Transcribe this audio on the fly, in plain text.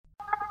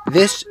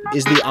This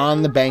is the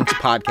On the Banks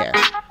podcast.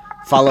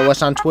 Follow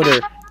us on Twitter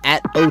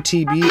at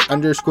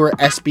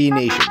OTB_SB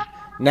Nation.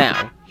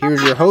 Now,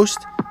 here's your host,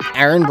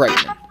 Aaron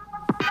Brightman.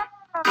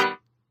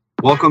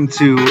 Welcome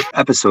to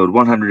episode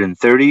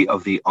 130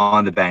 of the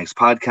On the Banks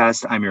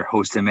podcast. I'm your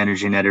host and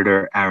managing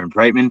editor, Aaron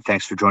Brightman.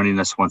 Thanks for joining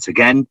us once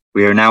again.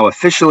 We are now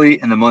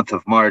officially in the month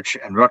of March,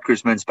 and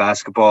Rutgers men's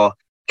basketball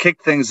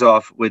kicked things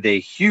off with a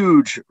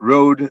huge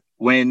road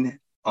win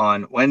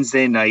on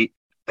Wednesday night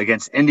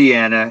against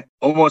Indiana,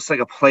 almost like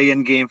a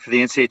play-in game for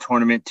the NCAA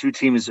tournament. Two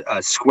teams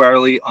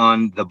squarely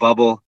on the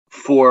bubble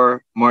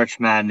for March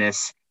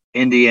Madness.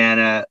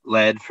 Indiana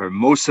led for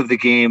most of the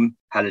game,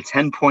 had a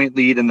 10-point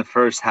lead in the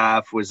first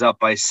half, was up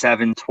by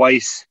 7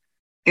 twice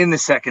in the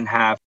second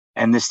half.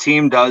 And this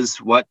team does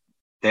what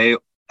they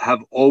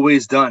have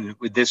always done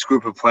with this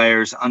group of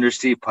players under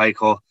Steve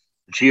Pikiell.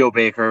 Geo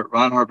Baker,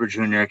 Ron Harper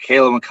Jr.,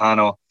 Caleb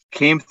McConnell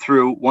came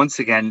through once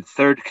again,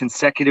 third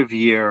consecutive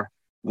year,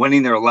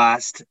 winning their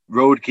last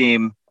road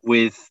game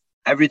with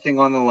everything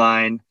on the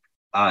line.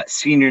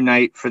 Senior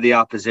night for the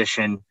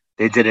opposition.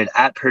 They did it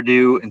at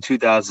Purdue in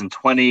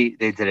 2020.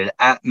 They did it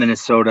at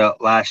Minnesota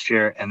last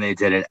year, and they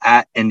did it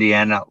at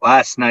Indiana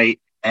last night.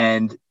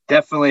 And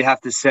definitely have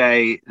to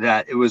say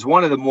that it was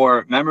one of the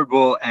more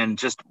memorable and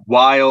just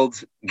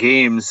wild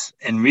games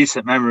in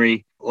recent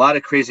memory. A lot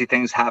of crazy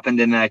things happened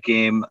in that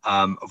game.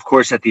 Of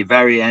course, at the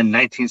very end,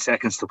 19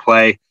 seconds to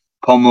play,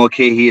 Paul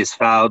Mulcahy is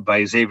fouled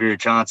by Xavier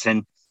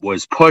Johnson,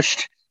 was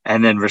pushed,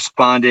 and then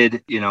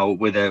responded,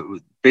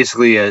 with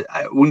basically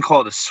I wouldn't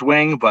call it a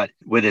swing, but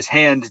with his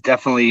hand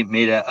definitely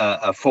made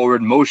a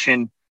forward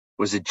motion,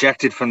 was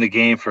ejected from the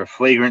game for a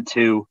flagrant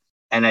 2.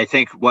 And I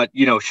think what,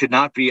 should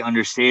not be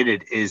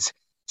understated is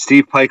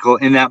Steve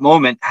Pikiell in that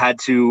moment had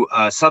to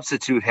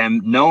substitute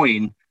him,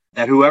 knowing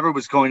that whoever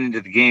was going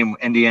into the game,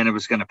 Indiana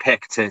was going to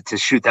pick to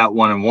shoot that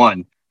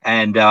 1-on-1.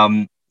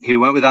 And he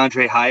went with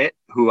Andre Hyatt,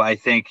 who I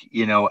think,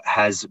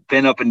 has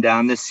been up and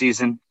down this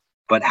season,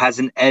 but has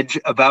an edge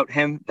about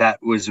him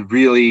that was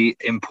really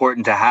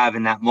important to have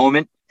in that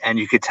moment. And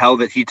you could tell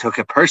that he took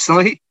it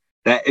personally,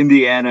 that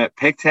Indiana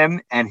picked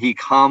him, and he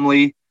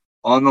calmly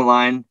on the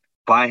line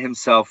by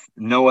himself,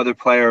 no other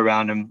player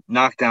around him,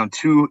 knocked down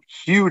 2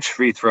 huge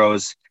free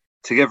throws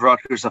to give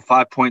Rutgers a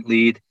 5-point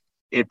lead.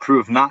 It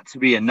proved not to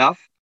be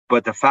enough,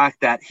 but the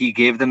fact that he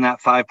gave them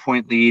that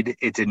 5-point lead,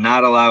 it did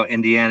not allow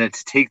Indiana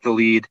to take the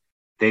lead.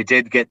 They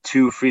did get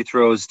 2 free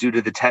throws due to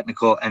the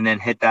technical and then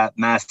hit that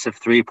massive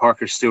 3.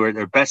 Parker Stewart,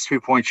 their best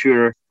 3-point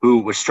shooter, who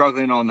was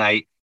struggling all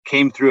night,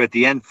 came through at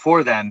the end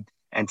for them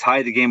and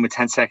tied the game with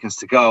 10 seconds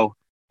to go.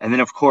 And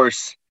then, of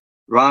course,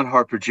 Ron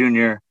Harper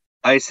Jr.,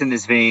 ice in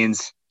his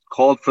veins,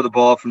 called for the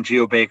ball from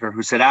Geo Baker,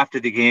 who said after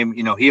the game,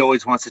 he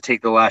always wants to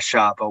take the last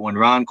shot. But when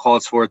Ron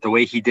calls for it the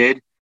way he did,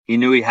 he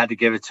knew he had to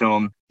give it to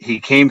him. He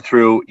came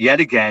through yet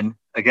again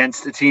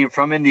against a team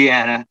from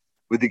Indiana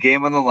with the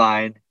game on the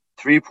line.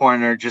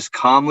 3-pointer, just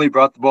calmly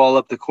brought the ball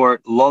up the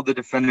court, lulled the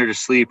defender to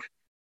sleep,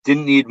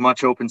 didn't need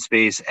much open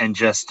space, and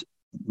just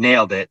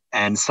nailed it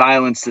and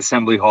silenced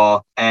Assembly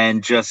Hall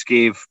and just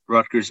gave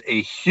Rutgers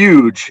a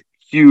huge,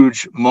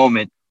 huge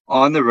moment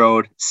on the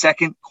road.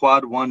 Second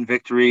quad 1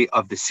 victory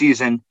of the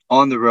season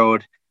on the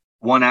road,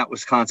 one at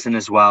Wisconsin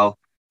as well.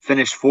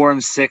 Finished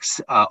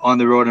 4-6 on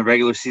the road in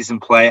regular season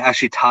play.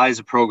 Actually ties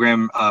the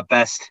program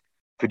best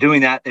for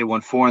doing that. They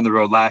won 4 on the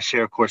road last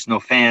year. Of course,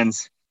 no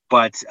fans.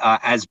 But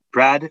as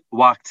Brad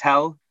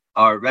Wachtel,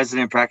 our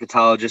resident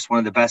bracketologist, one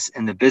of the best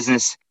in the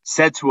business,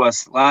 said to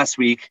us last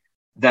week,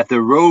 that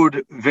the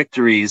road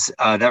victories,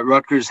 that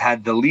Rutgers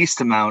had the least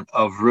amount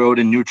of road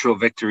and neutral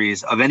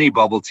victories of any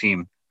bubble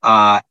team.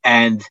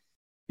 And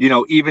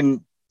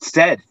even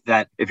said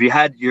that if you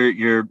had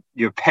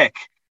your pick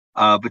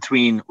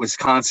between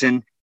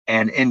Wisconsin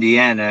and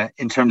Indiana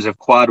in terms of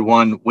quad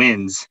 1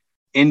 wins,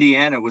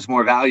 Indiana was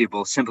more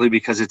valuable simply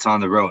because it's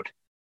on the road.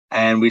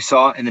 And we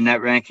saw in the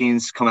net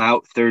rankings come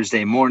out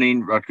Thursday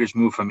morning, Rutgers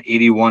moved from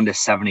 81 to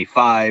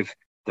 75.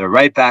 They're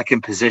right back in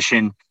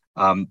position.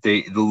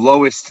 The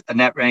lowest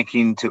net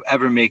ranking to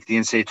ever make the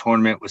NCAA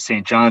tournament was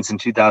St. John's in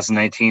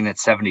 2019 at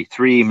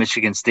 73.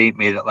 Michigan State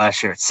made it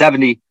last year at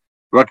 70.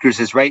 Rutgers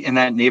is right in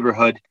that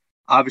neighborhood.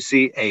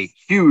 Obviously, a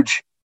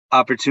huge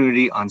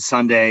opportunity on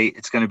Sunday.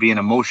 It's going to be an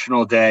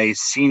emotional day,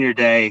 senior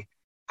day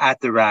at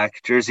the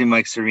RAC, Jersey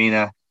Mike's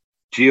Arena.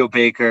 Geo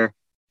Baker,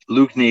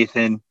 Luke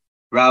Nathan,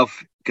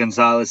 Ralph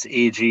Gonzalez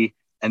Agee,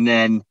 and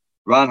then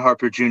Ron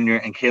Harper Jr.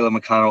 and Caleb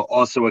McConnell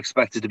also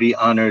expected to be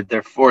honored.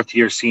 They're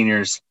 4th-year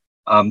seniors.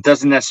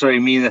 Doesn't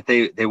necessarily mean that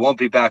they won't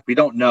be back. We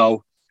don't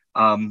know.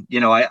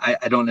 I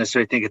don't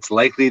necessarily think it's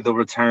likely they'll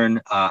return.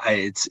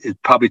 It's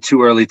probably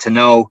too early to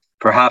know.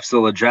 Perhaps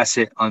they'll address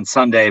it on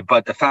Sunday.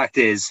 But the fact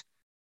is,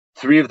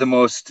 3 of the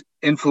most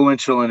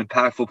influential and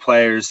impactful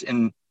players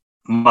in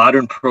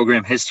modern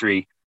program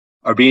history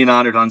are being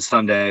honored on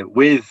Sunday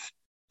with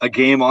a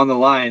game on the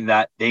line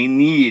that they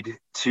need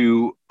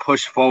to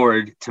push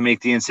forward to make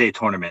the NCAA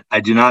tournament. I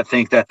do not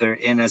think that they're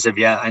in as of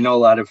yet. I know a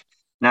lot of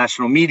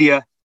national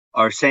media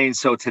are saying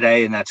so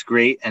today, and that's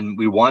great, and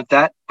we want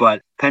that.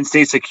 But Penn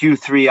State's a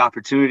Q3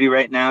 opportunity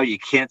right now. You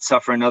can't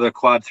suffer another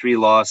quad 3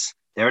 loss.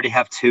 They They already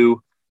have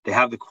 2. They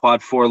have the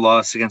quad 4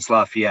 loss against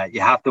Lafayette. You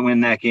have to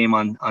win that game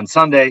on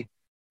Sunday.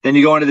 Then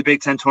you go into the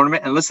Big Ten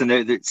tournament, and listen,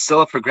 they're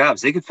still up for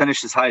grabs. They could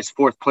finish as high as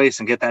 4th place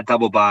and get that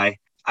double bye.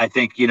 I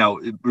think,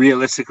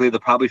 realistically, they'll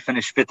probably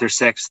finish 5th or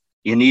 6th.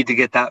 You need to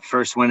get that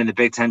first win in the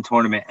Big Ten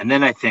tournament, and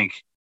then I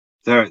think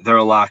they're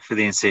a lock for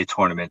the NCAA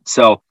tournament.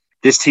 So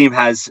this team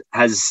has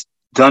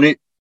done it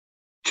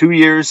 2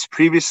 years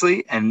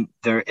previously, and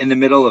they're in the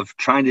middle of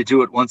trying to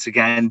do it once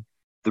again.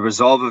 The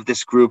resolve of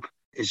this group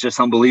is just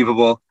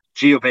unbelievable.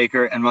 Geo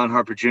Baker and Ron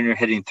Harper Jr.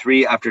 hitting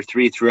 3 after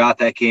 3 throughout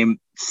that game.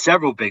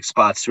 Several big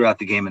spots throughout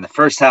the game in the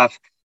first half.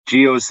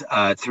 Geo's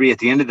 3 at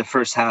the end of the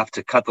first half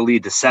to cut the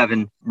lead to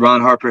 7.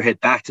 Ron Harper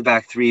hit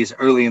back-to-back threes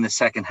early in the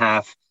second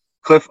half.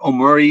 Cliff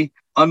Omori,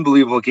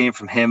 unbelievable game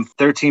from him.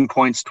 13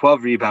 points,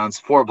 12 rebounds,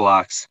 4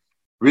 blocks.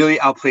 Really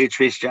outplayed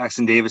Trace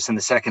Jackson Davis in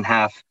the second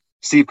half.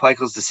 Steve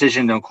Pikiell's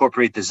decision to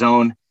incorporate the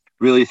zone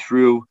really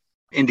threw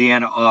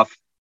Indiana off.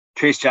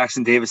 Trace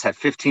Jackson Davis had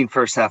 15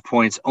 first-half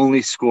points,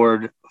 only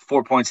scored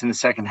 4 points in the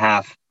second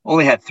half,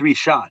 only had 3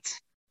 shots.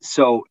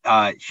 So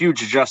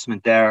huge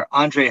adjustment there.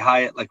 Andre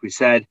Hyatt, like we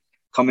said,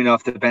 coming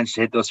off the bench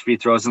to hit those free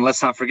throws. And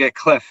let's not forget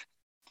Cliff,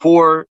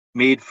 4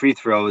 made free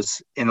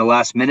throws in the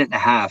last minute and a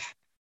half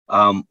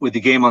with the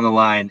game on the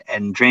line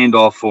and drained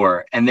all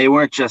 4. And they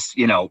weren't just,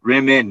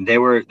 rim in. They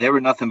were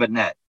nothing but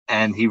net.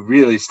 And he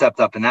really stepped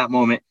up in that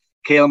moment.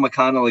 Caleb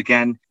McConnell,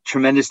 again,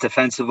 tremendous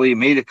defensively,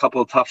 made a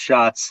couple of tough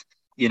shots.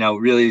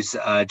 Really is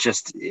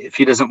just, if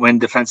he doesn't win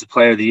Defensive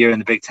Player of the Year in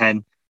the Big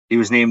Ten, he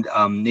was named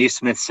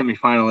Naismith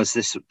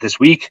semifinalist this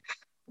week.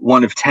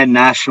 1 of 10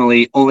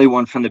 nationally, only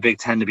one from the Big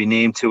Ten to be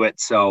named to it.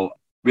 So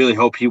really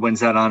hope he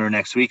wins that honor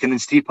next week. And then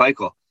Steve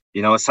Pikiell,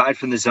 aside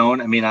from the zone,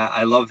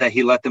 I love that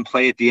he let them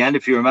play at the end.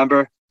 If you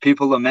remember,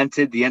 people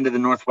lamented the end of the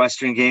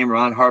Northwestern game,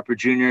 Ron Harper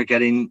Jr.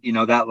 getting,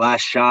 that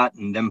last shot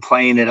and them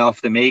playing it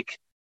off the make.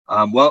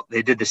 Well,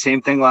 they did the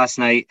same thing last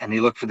night, and he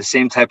looked for the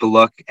same type of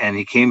look, and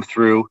he came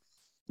through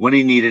when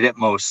he needed it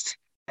most.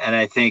 And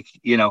I think,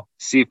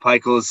 Steve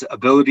Pikiell's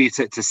ability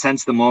to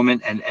sense the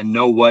moment and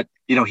know what,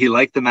 he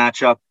liked the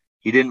matchup.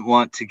 He didn't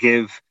want to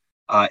give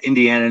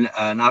Indiana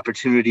an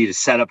opportunity to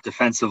set up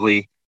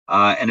defensively,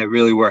 and it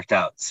really worked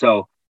out.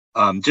 So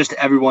just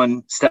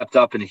everyone stepped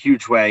up in a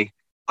huge way.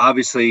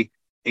 Obviously,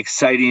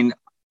 exciting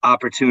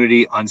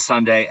opportunity on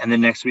Sunday, and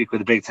then next week with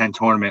the Big Ten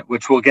tournament,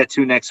 which we'll get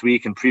to next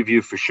week and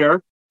preview for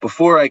sure.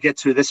 Before I get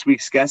to this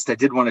week's guest, I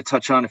did want to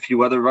touch on a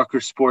few other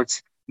Rutgers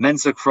sports.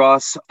 Men's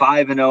lacrosse,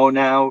 5-0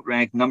 now,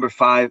 ranked number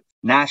 5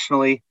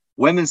 nationally.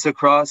 Women's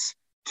lacrosse,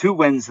 2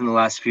 wins in the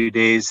last few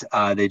days.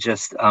 They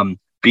just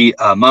beat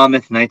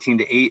Monmouth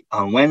 19-8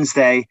 on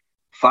Wednesday.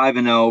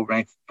 5-0,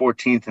 ranked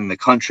 14th in the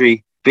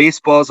country.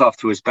 Baseball's off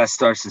to his best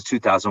start since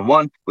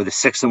 2001 with a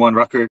 6-1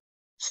 record.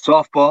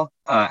 Softball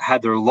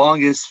had their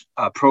longest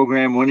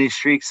program winning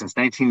streak since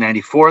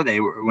 1994.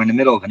 They were in the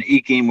middle of an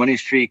 8-game winning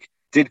streak.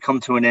 Did come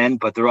to an end,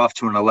 but they're off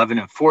to an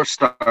 11-4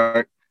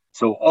 start.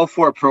 So all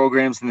 4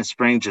 programs in the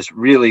spring just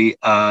really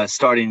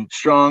starting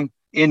strong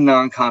in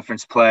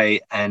non-conference play,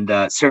 and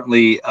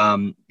certainly,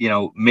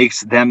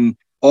 makes them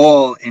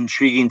all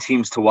intriguing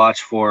teams to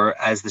watch for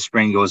as the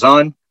spring goes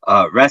on.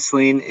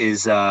 Wrestling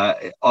is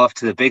off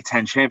to the Big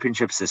Ten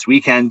Championships this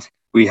weekend.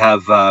 We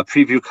have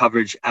preview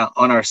coverage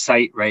on our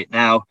site right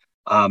now.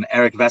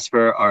 Eric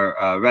Vesper,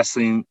 our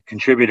wrestling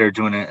contributor,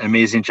 doing an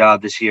amazing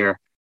job this year.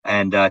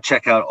 And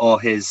check out all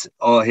his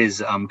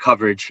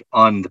coverage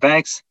on the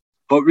Banks.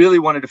 But really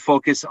wanted to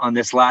focus on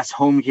this last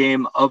home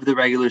game of the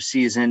regular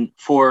season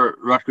for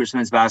Rutgers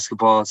men's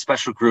basketball. A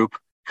special group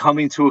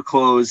coming to a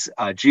close.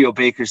 Geo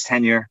Baker's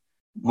tenure,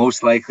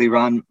 most likely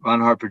Ron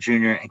Harper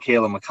Jr. and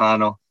Caleb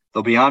McConnell.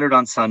 They'll be honored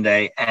on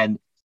Sunday. And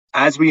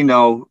as we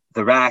know,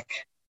 the RAC,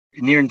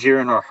 near and dear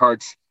in our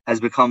hearts,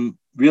 has become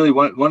really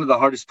one of the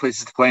hardest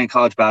places to play in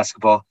college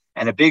basketball.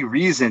 And a big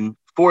reason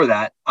for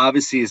that,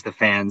 obviously, is the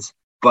fans.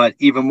 But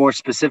even more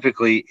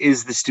specifically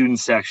is the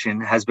student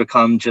section has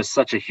become just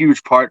such a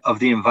huge part of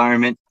the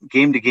environment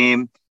game to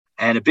game.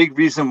 And a big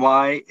reason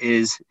why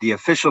is the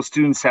official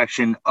student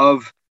section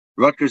of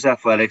Rutgers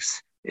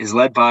Athletics is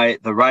led by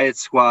the Riot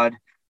Squad,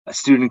 a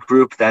student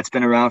group that's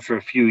been around for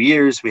a few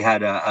years. We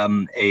had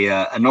a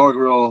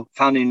inaugural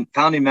founding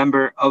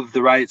member of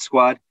the Riot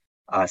Squad,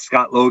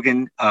 Scott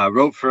Logan,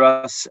 wrote for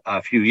us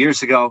a few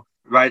years ago.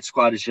 Riot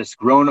Squad has just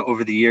grown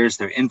over the years,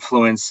 their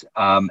influence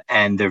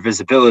and their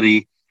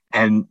visibility.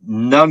 And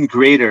none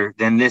greater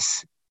than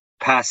this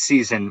past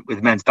season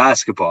with men's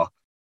basketball.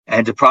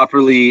 And to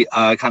properly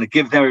kind of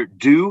give their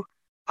due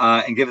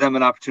and give them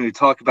an opportunity to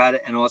talk about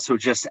it, and also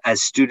just as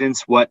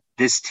students, what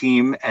this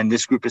team and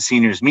this group of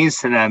seniors means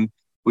to them,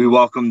 we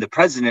welcome the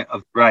president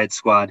of Riot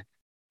Squad,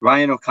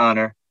 Ryan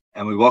O'Connor,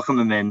 and we welcome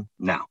him in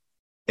now.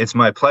 It's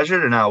my pleasure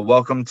to now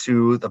welcome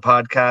to the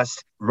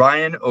podcast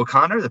Ryan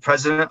O'Connor, the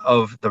president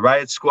of the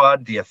Riot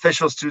Squad, the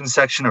official student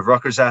section of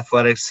Rutgers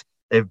Athletics.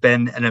 They've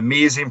been an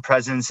amazing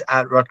presence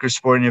at Rutgers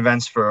sporting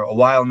events for a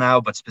while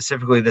now, but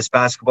specifically this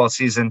basketball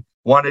season.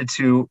 Wanted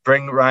to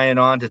bring Ryan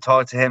on to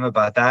talk to him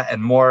about that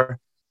and more.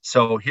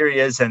 So here he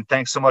is, and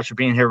thanks so much for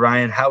being here,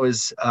 Ryan.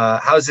 How's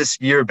this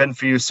year been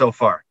for you so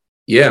far?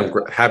 Yeah,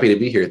 I'm happy to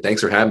be here.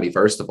 Thanks for having me,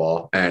 first of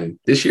all. And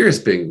this year has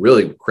been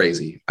really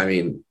crazy. I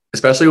mean,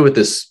 especially with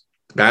this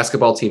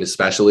basketball team,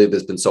 especially,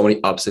 there's been so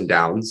many ups and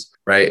downs,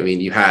 right? I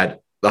mean, you had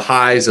the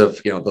highs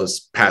of,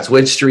 those past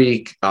win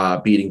streak,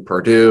 beating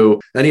Purdue.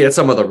 Then you had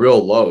some of the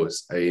real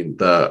lows. I mean,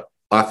 the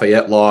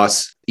Lafayette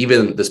loss,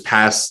 even this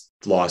past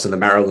loss and the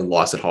Maryland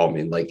loss at home. I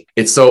mean, like,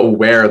 it's so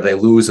rare they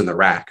lose in the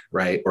RAC,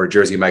 right? Or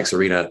Jersey Mike's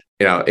Arena.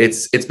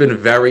 It's been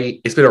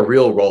a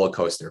real roller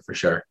coaster for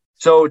sure.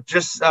 So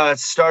just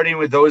starting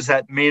with those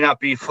that may not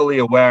be fully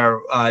aware,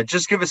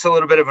 just give us a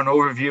little bit of an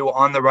overview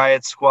on the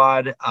Riot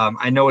Squad.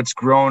 I know it's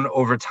grown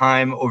over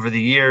time, over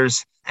the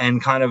years,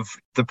 and kind of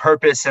the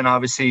purpose and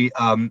obviously,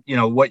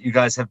 what you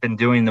guys have been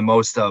doing the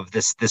most of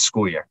this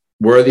school year.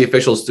 We're the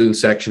official student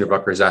section of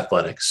Rutgers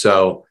Athletics.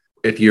 So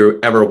if you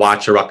ever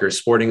watch a Rutgers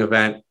sporting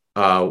event,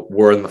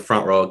 we're in the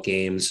front row of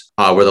games.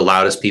 We're the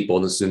loudest people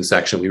in the student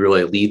section. We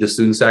really lead the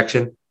student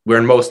section.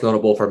 We're most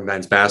notable for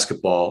men's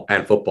basketball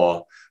and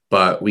football,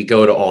 but we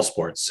go to all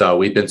sports. So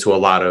we've been to a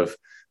lot of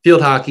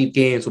field hockey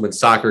games, women's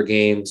soccer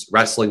games,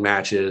 wrestling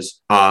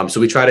matches. So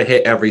we try to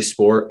hit every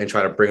sport and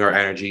try to bring our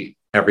energy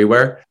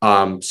everywhere.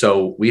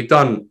 So we've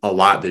done a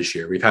lot this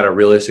year. We've had a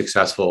really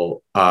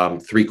successful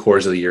 3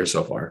 quarters of the year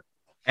so far.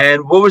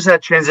 And what was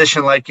that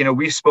transition like?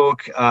 We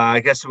spoke, I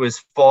guess it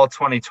was fall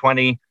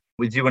 2020.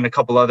 With you and a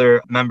couple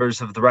other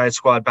members of the Riot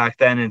Squad back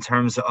then in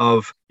terms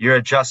of your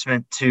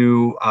adjustment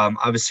to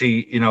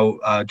obviously,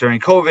 during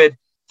COVID,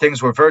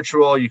 things were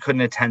virtual. You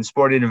couldn't attend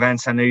sporting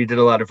events. I know you did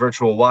a lot of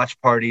virtual watch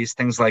parties,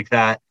 things like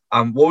that.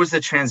 What was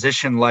the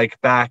transition like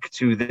back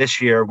to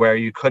this year where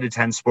you could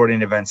attend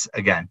sporting events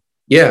again?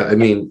 Yeah, I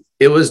mean,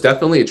 it was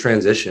definitely a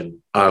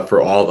transition for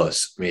all of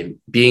us. I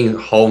mean, being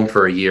home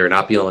for a year,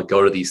 not being able to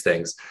go to these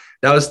things,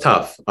 that was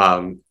tough.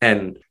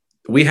 And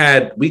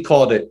we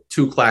called it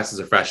 2 classes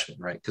of freshmen,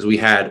 right? Because we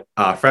had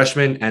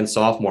freshmen and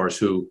sophomores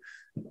who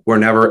were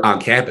never on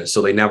campus.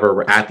 So they never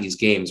were at these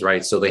games,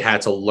 right? So they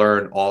had to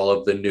learn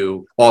all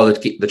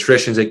the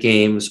traditions at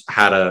games,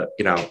 how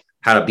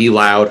to be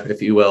loud,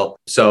 if you will.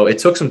 So it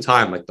took some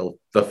time, like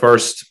the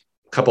first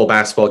couple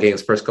basketball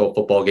games, first couple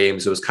football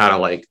games, it was kind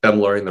of like them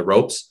learning the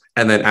ropes.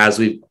 And then as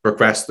we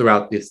progressed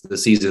throughout the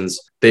seasons,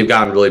 they've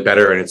gotten really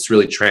better, and it's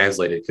really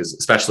translated, because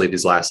especially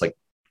these last like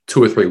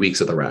 2 or 3 weeks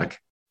of the RAC.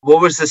 What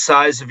was the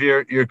size of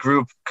your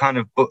group kind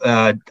of,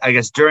 I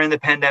guess, during the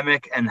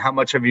pandemic, and how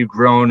much have you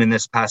grown in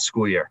this past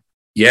school year?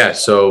 Yeah,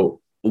 so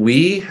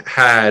we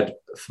had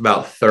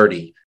about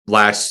 30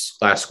 last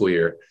school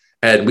year,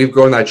 and we've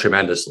grown that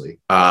tremendously.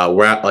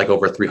 We're at like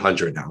over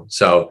 300 now.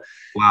 So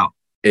wow.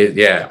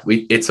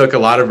 It took a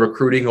lot of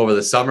recruiting over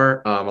the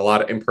summer, a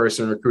lot of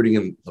in-person recruiting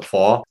in the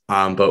fall.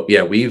 But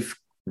yeah, we've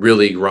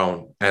really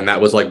grown, and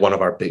that was like one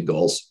of our big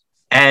goals.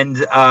 And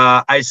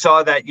I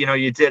saw that, you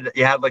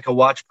had like a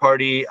watch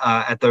party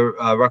at the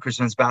Rutgers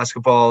men's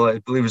basketball, I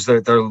believe it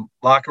was their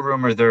locker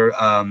room or their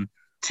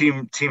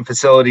team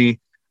facility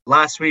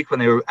last week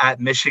when they were at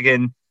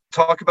Michigan.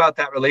 Talk about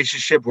that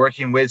relationship,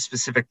 working with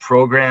specific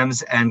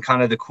programs and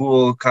kind of the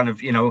cool kind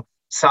of,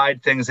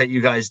 side things that you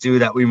guys do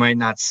that we might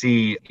not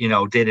see,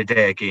 day to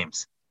day at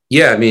games.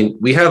 Yeah, I mean,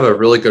 we have a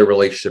really good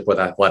relationship with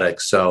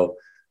athletics. So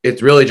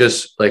it's really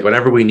just like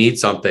whenever we need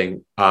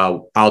something,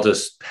 I'll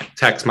just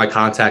text my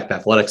contact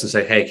athletics and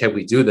say, hey, can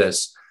we do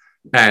this?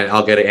 And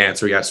I'll get an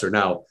answer, yes or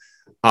no.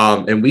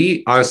 And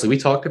we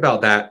talked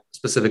about that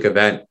specific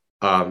event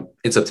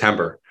in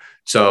September.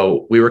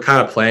 So we were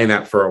kind of playing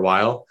that for a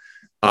while.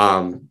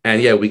 And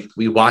yeah,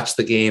 we watched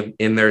the game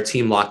in their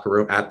team locker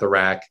room at the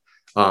RAC.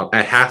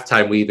 At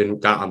halftime, we even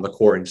got on the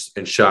court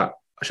and shot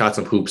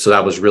some hoops. So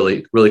that was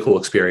really, really cool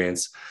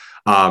experience.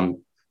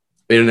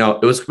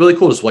 It was really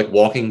cool just like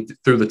walking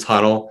through the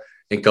tunnel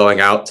and going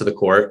out to the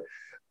court,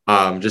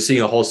 just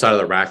seeing a whole side of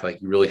the RAC like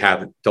you really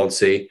don't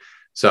see.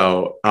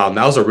 So that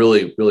was a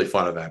really, really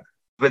fun event.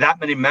 With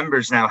that many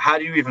members now, how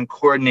do you even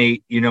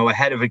coordinate,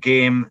 ahead of a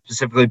game,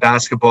 specifically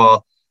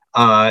basketball?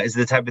 Is it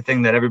the type of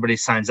thing that everybody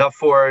signs up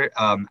for?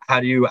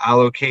 How do you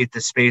allocate the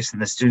space in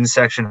the student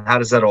section? How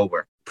does that all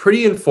work?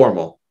 Pretty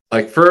informal.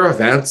 Like for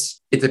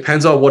events, it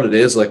depends on what it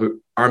is. Like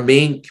our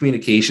main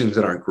communications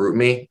in our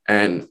GroupMe,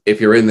 and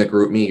if you're in the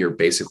GroupMe, you're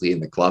basically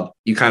in the club.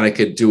 You kind of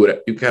could do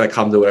it. You kind of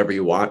come to whatever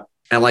you want.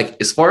 And like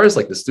as far as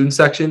like the student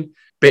section,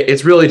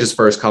 it's really just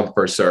first come,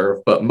 first serve.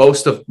 But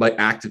most of like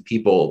active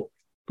people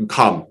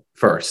come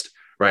first,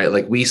 right?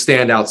 Like we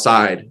stand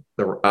outside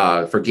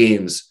for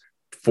games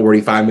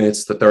 45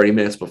 minutes to 30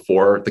 minutes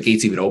before the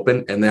gates even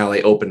open, and now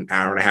they open an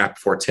hour and a half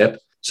before tip.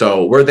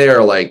 So we're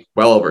there like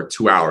well over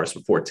 2 hours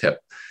before tip.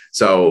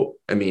 So,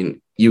 I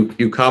mean,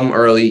 you come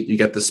early, you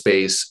get the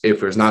space. If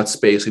there's not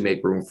space, we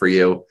make room for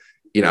you.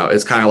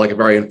 It's kind of like a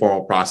very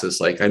informal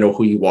process. Like, I know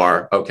who you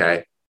are.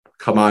 Okay,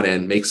 come on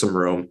in, make some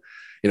room.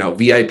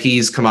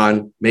 VIPs, come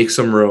on, make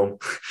some room.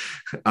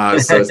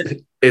 So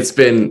it's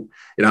been,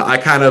 I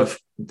kind of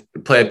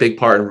play a big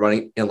part in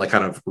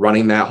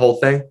running that whole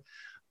thing.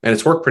 And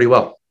it's worked pretty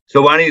well.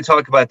 So why don't you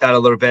talk about that a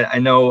little bit? I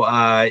know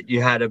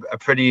you had a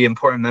pretty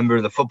important member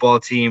of the football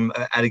team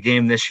at a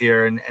game this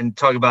year, and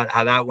talk about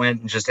how that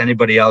went, and just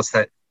anybody else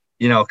that,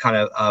 kind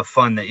of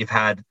fun that you've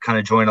had kind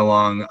of join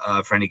along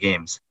for any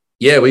games?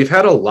 Yeah, we've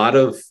had a lot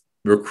of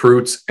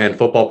recruits and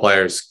football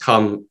players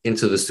come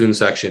into the student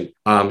section.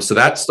 So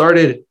that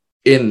started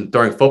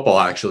during football,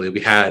 actually.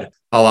 We had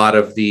a lot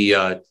of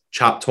the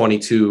Chop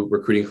 22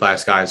 recruiting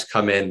class guys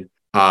come in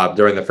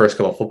during the first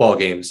couple of football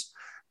games.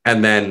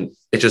 And then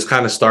it just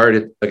kind of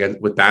started again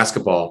with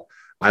basketball.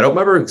 I don't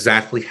remember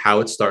exactly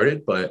how it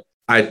started, but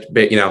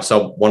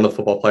so one of the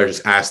football players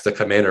just asked to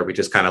come in, or we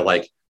just kind of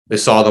like, they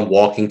saw them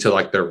walking to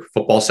like their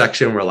football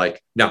section. We're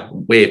like,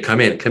 no, wait,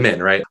 come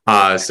in. Right.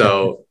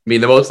 So, I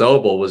mean, the most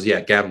notable was,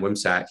 Gavin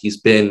Wimsatt. He's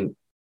been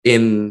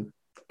in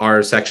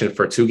our section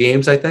for 2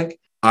 games, I think.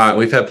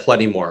 We've had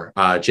plenty more.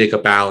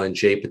 Jacob Allen,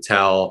 Jay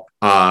Patel,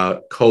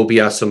 Kobe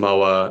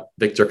Asamoah,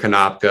 Victor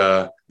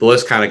Kanopka. The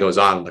list kind of goes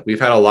on. Like, we've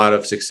had a lot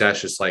of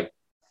success just like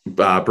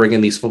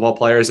bringing these football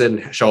players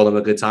in, show them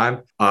a good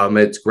time.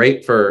 It's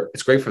great for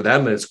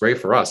them, and it's great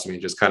for us. I mean,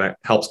 it just kind of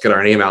helps get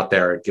our name out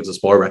there. It gives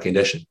us more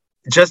recognition.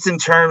 Just in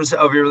terms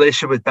of your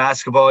relationship with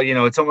basketball,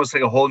 it's almost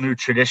like a whole new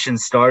tradition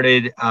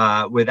started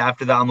with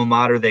after the alma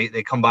mater.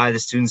 They come by the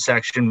student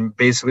section,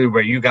 basically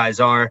where you guys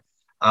are,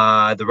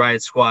 the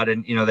Riot Squad,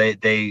 and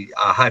they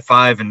high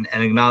five and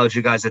acknowledge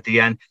you guys at the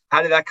end.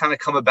 How did that kind of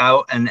come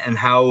about, and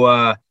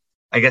how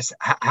I guess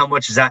how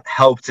much has that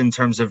helped in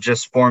terms of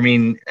just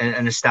forming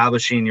and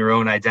establishing your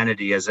own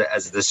identity as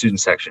the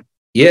student section?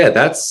 Yeah,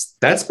 that's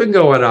been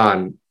going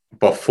on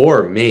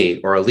before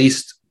me, or at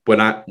least when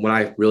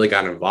I really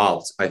got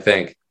involved, I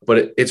think.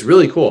 But it's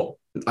really cool.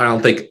 I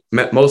don't think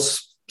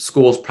most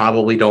schools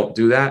probably don't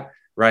do that,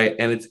 right?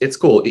 And it's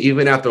cool.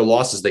 Even after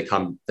losses, they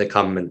come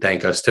and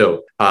thank us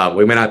too.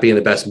 We may not be in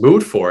the best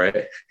mood for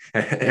it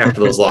after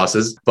those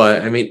losses,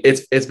 but I mean,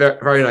 it's very,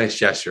 very nice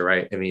gesture,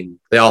 right? I mean,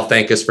 they all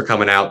thank us for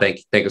coming out,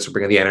 thank us for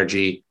bringing the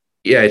energy.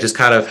 Yeah, it just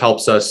kind of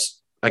helps us,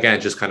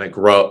 again, just kind of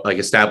grow, like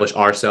establish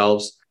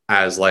ourselves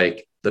as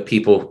like the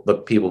people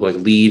who like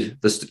lead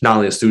not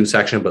only the student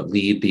section, but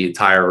lead the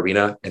entire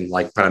arena and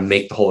like kind of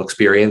make the whole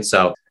experience.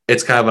 So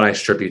it's kind of a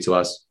nice tribute to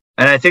us.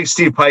 And I think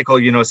Steve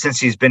Peichel, since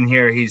he's been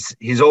here,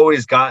 he's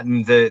always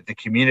gotten the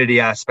community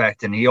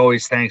aspect, and he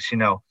always thanks,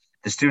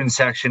 the student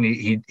section.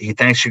 He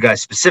thanks you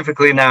guys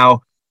specifically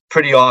now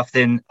pretty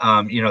often.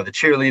 The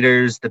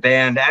cheerleaders, the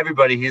band,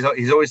 everybody.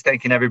 He's always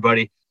thanking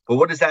everybody. But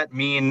what does that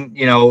mean?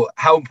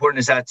 How important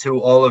is that to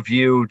all of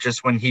you?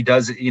 Just when he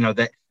does,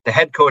 that the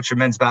head coach of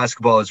men's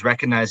basketball is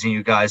recognizing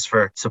you guys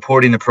for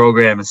supporting the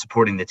program and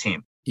supporting the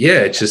team. Yeah,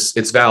 it's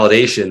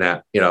validation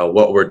that,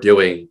 what we're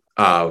doing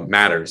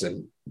matters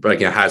and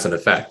has an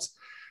effect,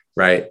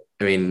 right?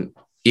 I mean,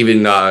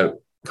 even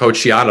Coach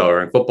Shiano,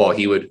 or in football,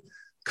 he would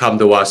come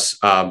to us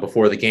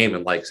before the game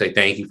and like say,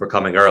 thank you for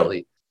coming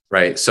early,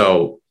 right?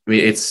 So, I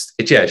mean, it's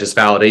just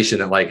validation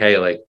that like, hey,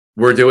 like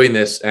we're doing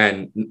this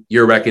and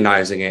you're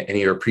recognizing it and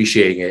you're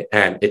appreciating it,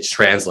 and it's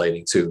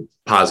translating to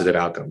positive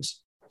outcomes.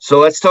 So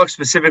let's talk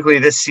specifically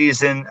this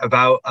season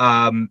about,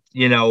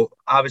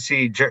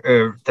 obviously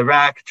the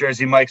RAC,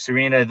 Jersey Mike's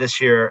Arena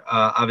this year,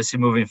 obviously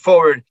moving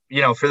forward.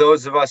 For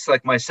those of us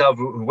like myself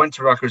who went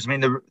to Rutgers, I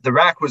mean, the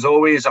RAC was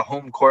always a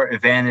home court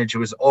advantage. It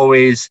was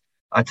always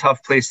a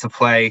tough place to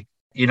play.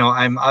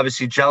 I'm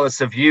obviously jealous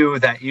of you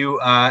that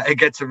you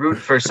get to root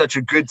for such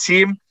a good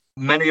team.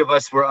 Many of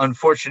us were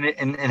unfortunate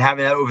in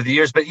having that over the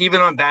years, but even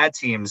on bad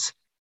teams,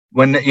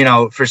 when,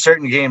 for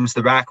certain games,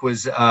 the RAC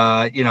was,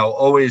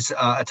 always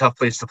a tough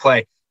place to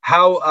play.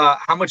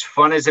 How much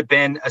fun has it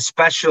been,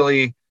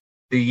 especially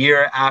the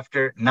year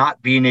after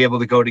not being able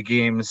to go to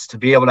games, to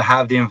be able to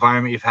have the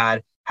environment you've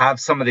had,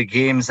 have some of the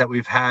games that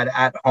we've had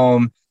at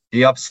home,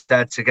 the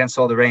upsets against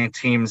all the ranked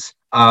teams,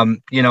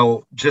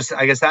 just,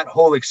 I guess, that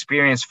whole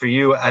experience for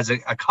you as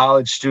a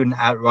college student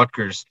at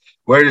Rutgers,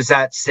 where does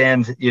that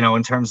stand,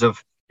 in terms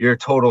of your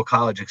total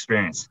college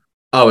experience?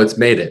 Oh, it's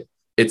made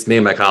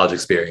my college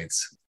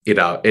experience.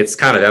 It's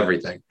kind of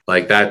everything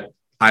like that.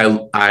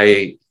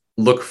 I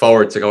look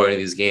forward to going to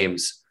these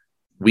games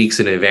weeks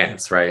in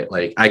advance, right?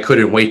 Like I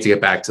couldn't wait to get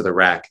back to the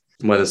RAC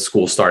when the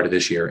school started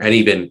this year, and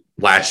even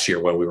last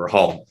year when we were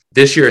home.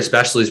 This year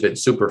especially has been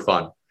super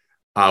fun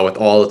with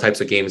all the types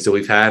of games that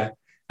we've had,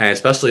 and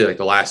especially like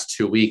the last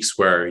 2 weeks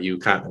where you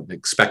kind of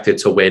expected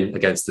to win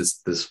against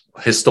this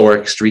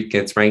historic streak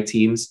against ranked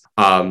teams.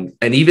 And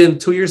even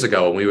 2 years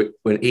ago when we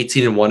went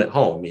 18-1 at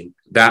home, I mean,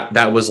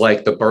 that was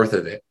like the birth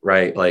of it,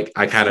 right? Like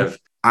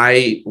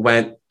I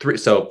went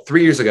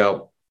 3 years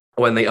ago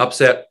when they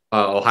upset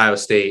Ohio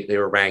State. They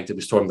were ranked and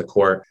we stormed the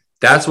court.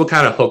 That's what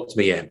kind of hooked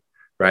me in,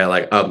 right?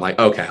 Like I'm like,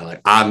 okay,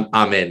 like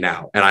I'm in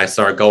now, and I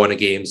started going to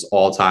games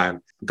all the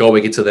time.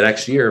 Going into the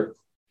next year,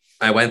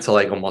 I went to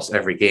like almost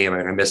every game,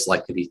 and I missed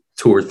like maybe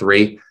 2 or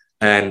 3,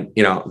 and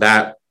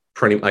that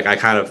pretty like I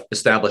kind of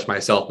established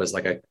myself as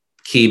like a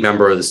key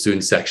member of the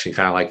student section,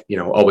 kind of like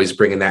always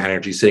bringing that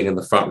energy, sitting in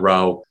the front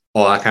row,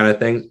 all that kind of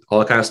thing, all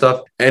that kind of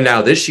stuff. And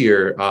now this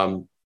year,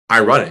 I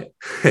run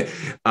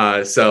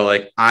it. So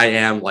like I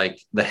am like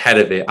the head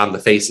of it. I'm the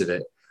face of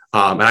it.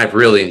 And I've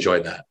really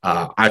enjoyed that.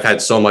 I've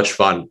had so much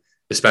fun,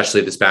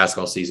 especially this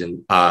basketball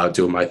season,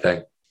 doing my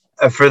thing.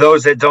 For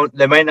those that don't,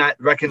 they might not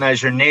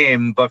recognize your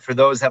name, but for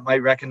those that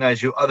might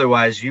recognize you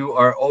otherwise, you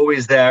are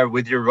always there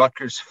with your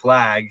Rutgers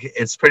flag.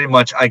 It's pretty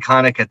much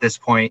iconic at this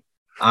point.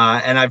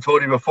 And I've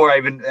told you before, I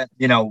even,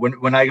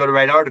 when I go to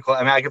write article,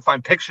 I mean, I can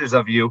find pictures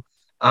of you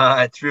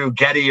through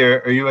Getty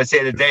or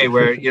USA Today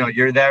where,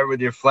 you're there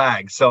with your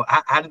flag. So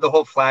how did the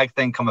whole flag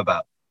thing come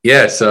about?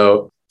 Yeah.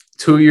 So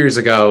 2 years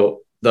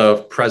ago,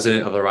 the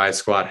president of the Riot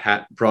Squad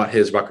brought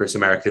his Rutgers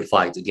American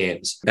flag to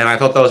games. And I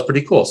thought that was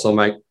pretty cool. So I'm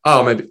like,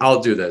 oh, maybe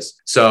I'll do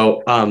this.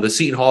 So the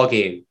Seton Hall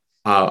game,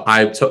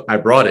 I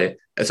brought it.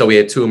 And so we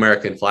had 2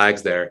 American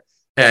flags there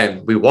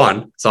and we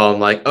won. So I'm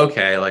like,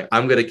 okay, like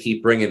I'm going to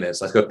keep bringing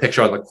this. Let's go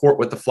picture on the court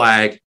with the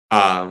flag.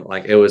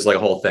 Like it was like a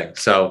whole thing.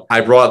 So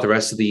I brought it the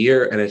rest of the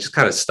year and it just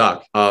kind of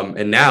stuck.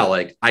 And now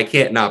like I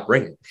can't not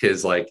bring it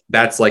because like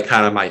that's like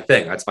kind of my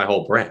thing. That's my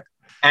whole brand.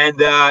 And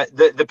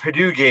the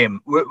Purdue game,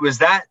 was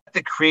that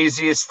the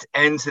craziest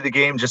end to the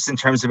game, just in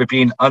terms of it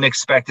being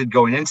unexpected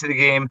going into the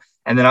game?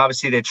 And then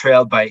obviously they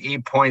trailed by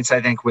 8 points, I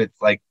think, with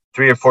like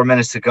 3 or 4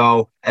 minutes to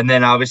go. And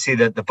then obviously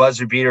the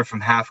buzzer beater from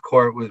half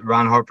court with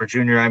Ron Harper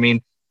Jr. I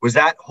mean, was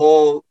that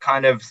whole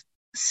kind of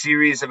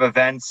series of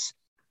events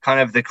kind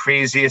of the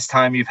craziest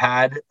time you've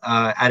had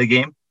at a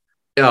game?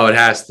 No, it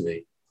has to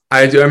be.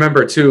 I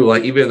remember too,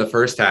 like even in the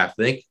first half,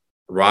 I think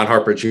Ron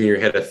Harper Jr.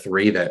 hit a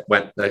 3 that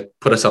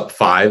put us up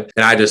 5,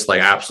 and I just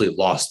like absolutely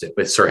lost it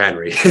with Sir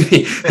Henry.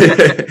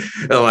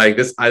 And like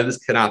this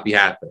cannot be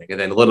happening. And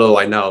then little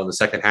I know in the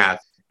second half,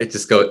 it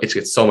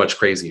gets so much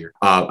crazier.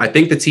 I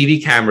think the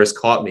TV cameras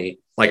caught me.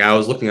 Like I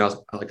was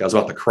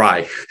about to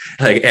cry,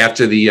 like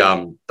after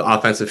the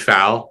offensive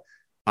foul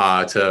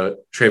to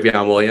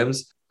Trevion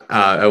Williams.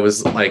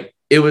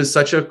 It was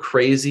such a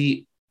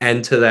crazy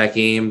end to that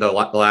game. The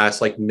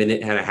last like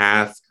minute and a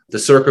half, the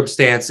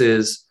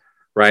circumstances.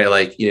 Right.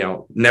 Like,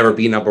 never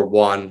be number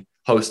 1,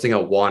 hosting a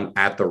 1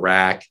 at the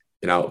rack,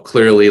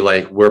 clearly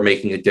like we're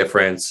making a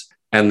difference.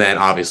 And then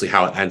obviously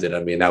how it ended.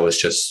 I mean, that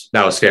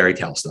was fairy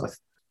tale stuff.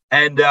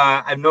 And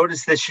I've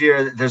noticed this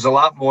year, there's a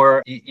lot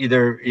more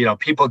either,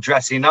 people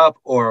dressing up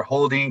or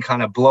holding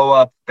kind of blow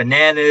up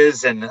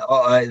bananas. And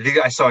I think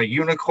I saw a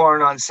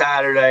unicorn on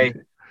Saturday.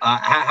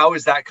 How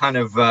is that kind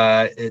of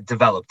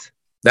developed?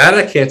 That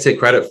I can't take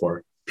credit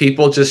for.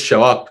 People just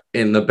show up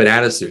in the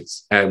banana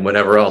suits and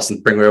whatever else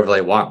and bring whatever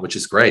they want, which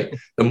is great.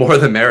 The more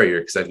the merrier,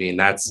 because I mean,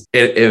 that's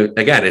it.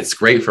 Again, it's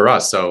great for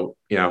us. So,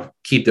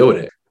 keep doing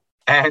it.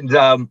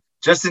 And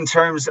just in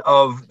terms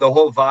of the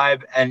whole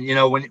vibe and,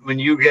 when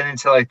you get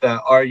into like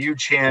the RU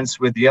chants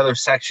with the other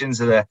sections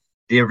of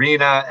the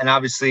arena, and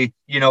obviously,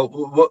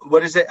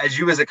 what is it as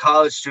you as a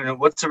college student,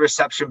 what's the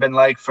reception been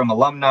like from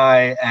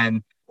alumni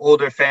and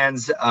older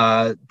fans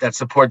that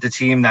support the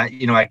team that,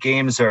 at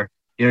games or,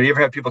 you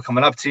ever have people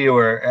coming up to you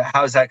or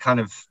how's that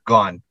kind of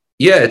gone?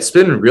 Yeah, it's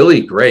been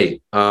really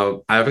great.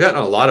 I've gotten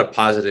a lot of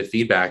positive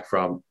feedback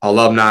from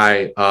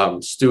alumni,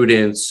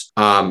 students,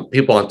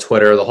 people on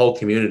Twitter, the whole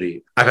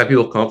community. I've had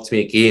people come up to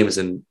me at games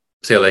and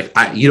say like,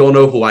 you don't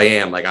know who I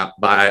am. Like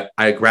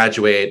I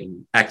graduate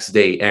in X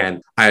date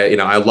and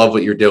I love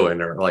what you're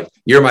doing, or like,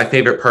 you're my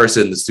favorite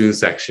person in the student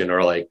section,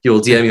 or like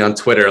you'll DM me on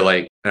Twitter.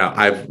 Like,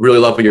 I really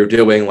love what you're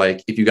doing.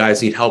 Like if you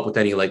guys need help with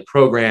any like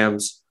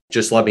programs,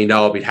 just let me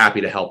know. I'll be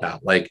happy to help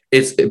out. Like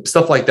it's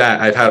stuff like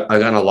that. I've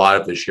gotten a lot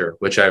of this year,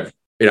 which it's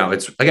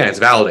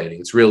validating.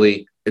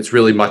 It's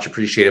really much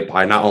appreciated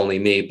by not only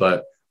me,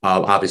 but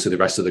obviously the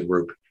rest of the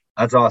group.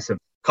 That's awesome.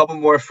 Couple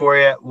more for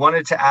you.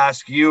 Wanted to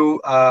ask you,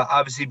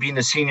 obviously being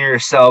a senior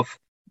yourself,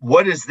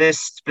 what is this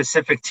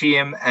specific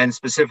team and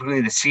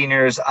specifically the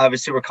seniors?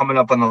 Obviously we're coming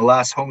up on the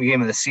last home game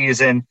of the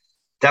season.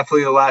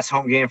 Definitely the last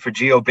home game for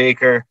Geo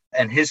Baker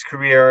and his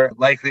career,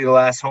 likely the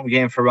last home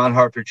game for Ron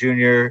Harper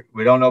Jr.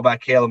 We don't know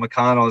about Caleb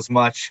McConnell as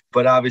much,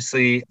 but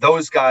obviously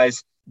those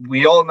guys,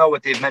 we all know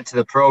what they've meant to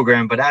the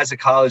program, but as a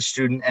college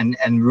student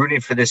and rooting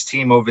for this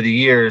team over the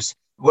years,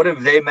 what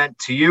have they meant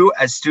to you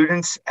as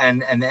students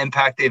and the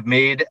impact they've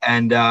made?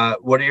 And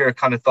what are your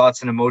kind of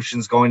thoughts and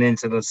emotions going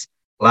into this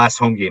last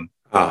home game?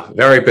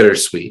 Very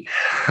bittersweet.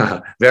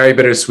 Very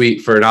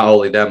bittersweet for not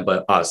only them,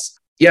 but us.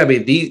 Yeah, I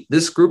mean,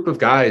 this group of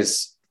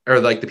guys are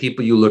like the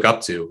people you look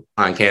up to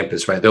on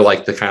campus, right? They're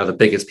like the kind of the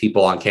biggest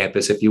people on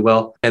campus, if you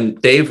will.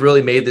 And they've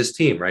really made this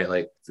team, right?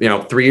 Like,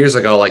 3 years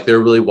ago, like there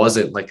really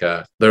wasn't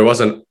there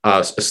wasn't a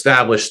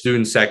established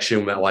student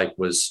section that like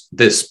was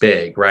this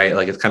big, right?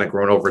 Like it's kind of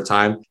grown over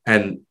time.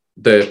 And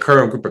the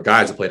current group of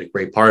guys have played a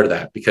great part of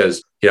that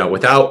because,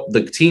 without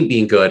the team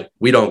being good,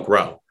 we don't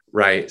grow,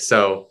 right?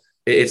 So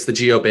it's the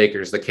Geo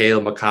Bakers, the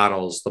Caleb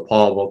McConnells, the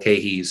Paul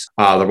Mulcahy's,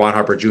 the Ron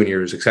Harper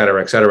Jr.'s, et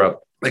cetera,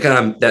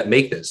 that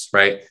make this,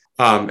 right?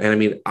 And I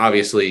mean,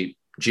 obviously,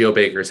 Geo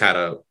Baker's had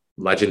a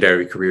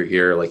legendary career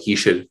here. Like he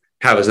should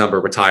have his number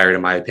retired,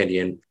 in my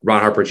opinion.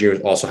 Ron Harper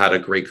Jr. also had a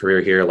great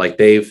career here. Like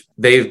they've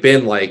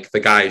been like the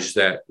guys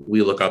that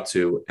we look up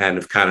to and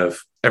have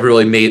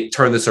really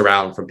turned this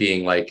around from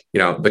being like,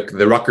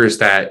 the Rutgers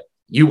that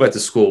you went to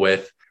school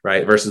with,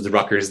 right, versus the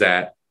Rutgers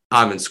that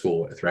I'm in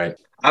school with, right?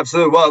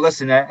 Absolutely. Well,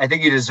 listen, I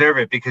think you deserve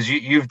it because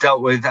you've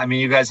dealt with,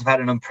 you guys have had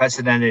an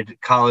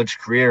unprecedented college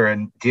career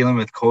and dealing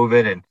with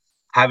COVID and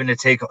having to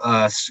take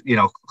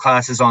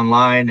classes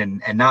online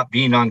and not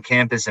being on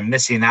campus and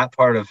missing that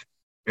part of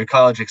your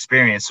college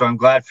experience. So I'm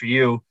glad for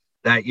you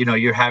that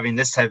you're having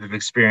this type of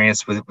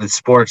experience with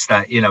sports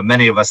that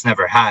many of us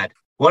never had.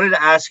 Wanted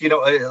to ask,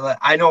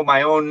 I know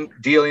my own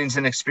dealings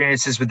and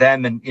experiences with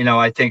them, and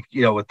I think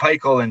with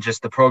Pikiell and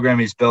just the program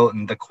he's built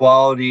and the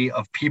quality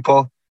of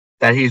people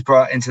that he's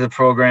brought into the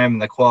program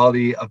and the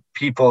quality of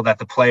people that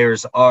the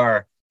players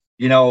are.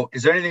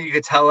 Is there anything you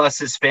could tell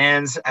us as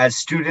fans, as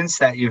students,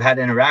 that you've had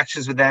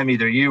interactions with them,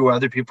 either you or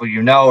other people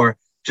or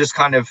just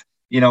kind of,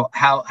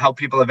 how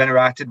people have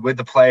interacted with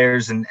the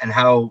players and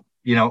how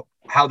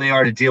they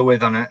are to deal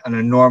with on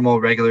a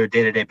normal, regular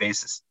day-to-day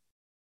basis?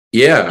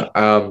 Yeah.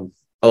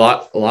 A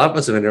lot of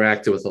us have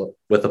interacted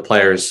with the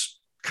players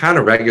kind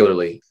of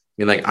regularly.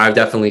 I mean, I've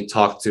definitely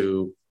talked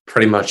to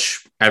pretty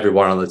much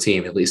everyone on the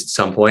team, at least at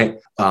some point.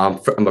 I'm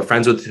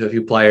friends with a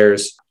few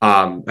players.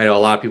 I know a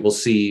lot of people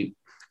see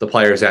the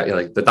players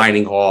at the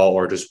dining hall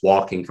or just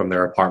walking from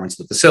their apartments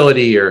to the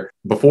facility or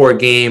before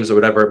games or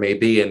whatever it may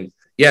be. And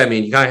yeah, I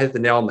mean, you kind of hit the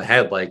nail on the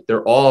head.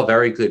 They're all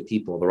very good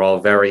people. They're all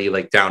very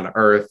down to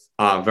earth,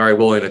 very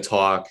willing to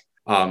talk.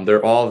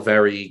 They're all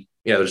very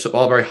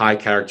high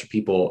character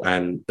people,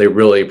 and they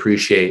really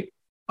appreciate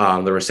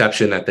the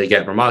reception that they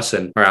get from us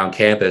and around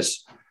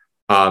campus.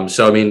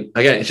 So, I mean,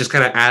 again, it just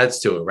kind of adds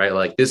to it,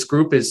 right? This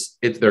group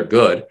they're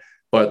good,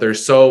 but they're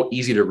so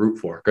easy to root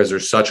for because they're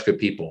such good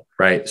people,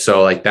 right?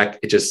 So that,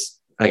 it just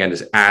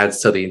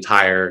adds to the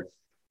entire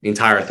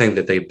thing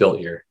that they've built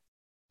here.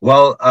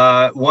 Well,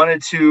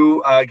 wanted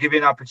to give you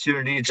an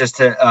opportunity just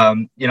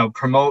to,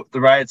 promote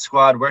the Riot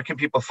Squad. Where can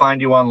people find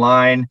you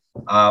online?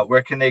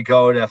 Where can they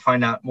go to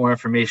find out more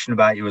information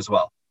about you as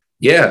well?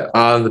 Yeah,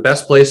 the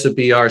best place would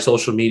be our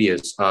social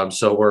medias.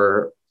 So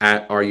we're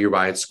at RU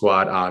Riot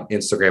Squad on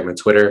Instagram and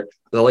Twitter.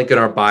 The link in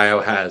our bio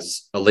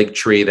has a link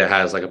tree that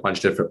has a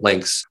bunch of different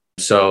links.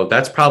 So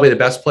that's probably the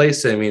best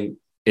place. I mean,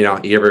 you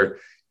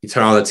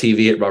turn on the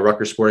TV at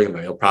Rutgers Sporting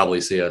Event, you'll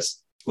probably see us.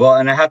 Well,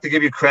 and I have to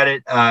give you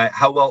credit,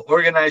 how well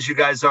organized you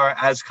guys are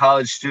as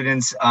college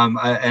students.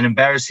 An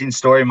embarrassing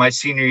story, my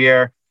senior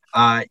year,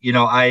 I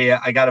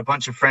got a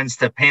bunch of friends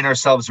to paint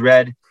ourselves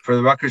red for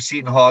the Rutgers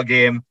Seton Hall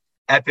game.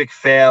 Epic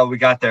fail. We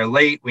got there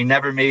late. We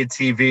never made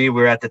TV. We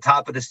were at the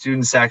top of the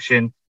student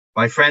section.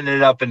 My friend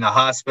ended up in the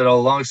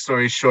hospital, long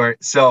story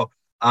short. So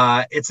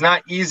it's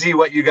not easy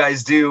what you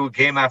guys do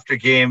game after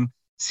game,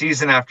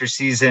 season after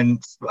season,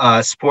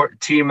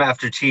 sport team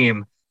after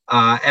team.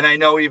 And I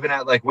know even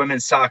at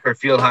women's soccer,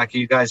 field hockey,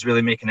 you guys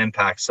really make an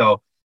impact.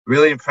 So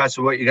really impressed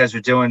with what you guys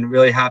are doing.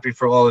 Really happy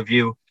for all of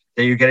you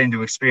that you're getting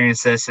to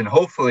experience this. And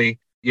hopefully,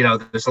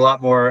 there's a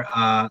lot more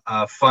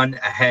fun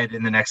ahead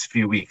in the next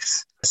few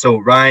weeks. So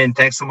Ryan,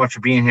 thanks so much for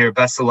being here.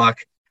 Best of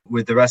luck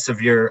with the rest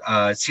of your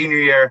senior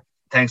year.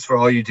 Thanks for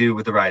all you do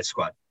with the Riot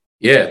Squad.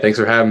 Yeah, thanks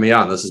for having me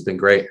on. This has been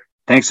great.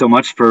 Thanks so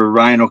much for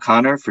Ryan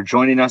O'Connor for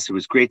joining us. It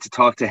was great to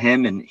talk to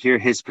him and hear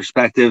his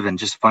perspective and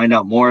just find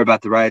out more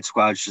about the Riot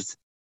Squad.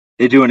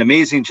 They do an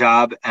amazing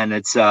job, and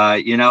it's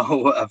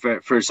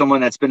for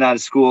someone that's been out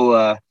of school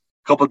a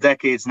couple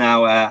decades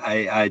now,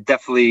 I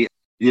definitely,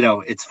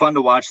 it's fun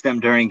to watch them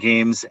during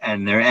games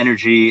and their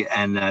energy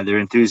and their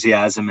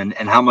enthusiasm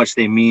and how much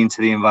they mean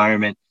to the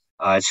environment.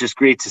 It's just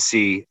great to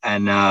see,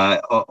 and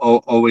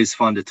always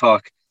fun to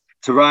talk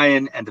to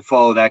Ryan and to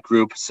follow that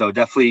group. So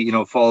definitely,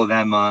 follow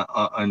them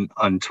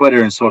on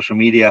Twitter and social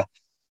media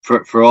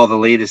for all the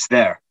latest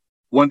there.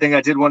 One thing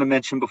I did want to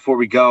mention before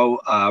we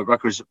go,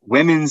 Rutgers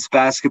women's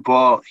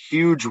basketball,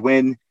 huge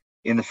win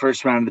in the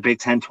first round of the Big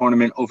Ten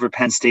tournament over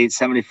Penn State,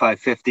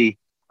 75-50.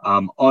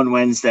 On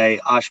Wednesday,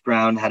 Osh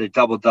Brown had a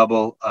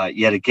double-double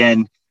yet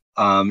again.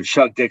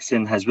 Shug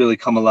Dixon has really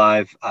come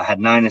alive,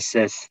 had 9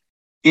 assists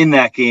in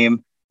that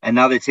game. And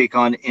now they take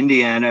on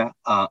Indiana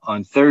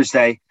on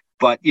Thursday.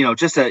 But,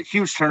 just a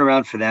huge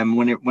turnaround for them.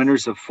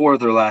 Winners of 4 of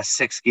their last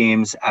 6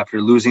 games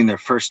after losing their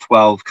first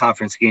 12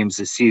 conference games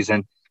this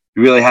season.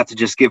 You really have to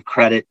just give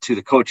credit to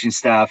the coaching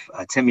staff,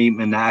 Tim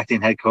Eatman, the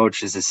acting head coach,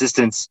 his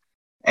assistants,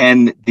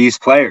 and these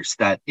players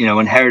that,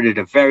 inherited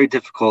a very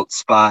difficult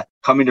spot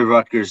coming to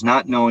Rutgers,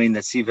 not knowing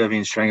that C.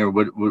 Vivian Stringer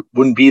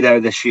wouldn't be there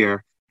this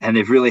year. And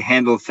they've really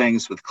handled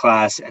things with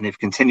class, and they've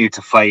continued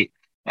to fight.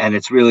 And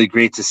it's really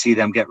great to see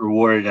them get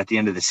rewarded at the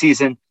end of the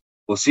season.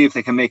 We'll see if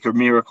they can make a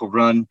miracle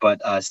run, but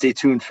stay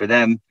tuned for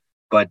them.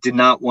 But did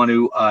not want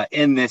to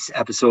end this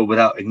episode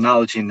without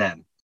acknowledging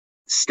them.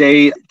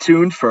 Stay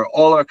tuned for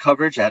all our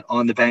coverage at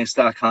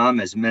onthebanks.com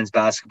as men's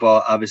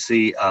basketball,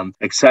 obviously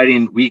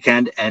exciting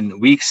weekend and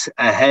weeks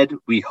ahead,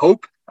 we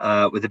hope,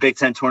 with the Big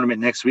Ten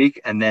tournament next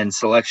week and then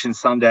Selection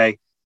Sunday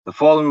the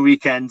following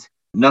weekend.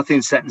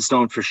 Nothing set in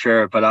stone for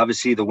sure, but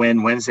obviously the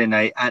win Wednesday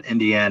night at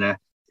Indiana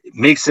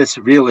makes this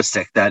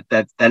realistic that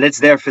it's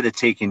there for the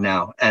taking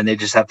now, and they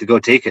just have to go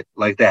take it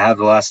like they have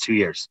the last 2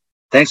 years.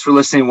 Thanks for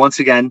listening once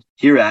again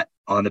here at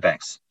On the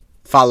Banks.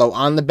 Follow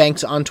On the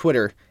Banks on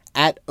Twitter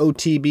at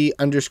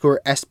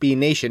OTB_SB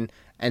Nation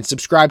and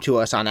subscribe to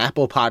us on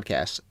Apple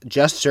Podcasts.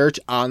 Just search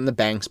On the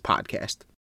Banks Podcast.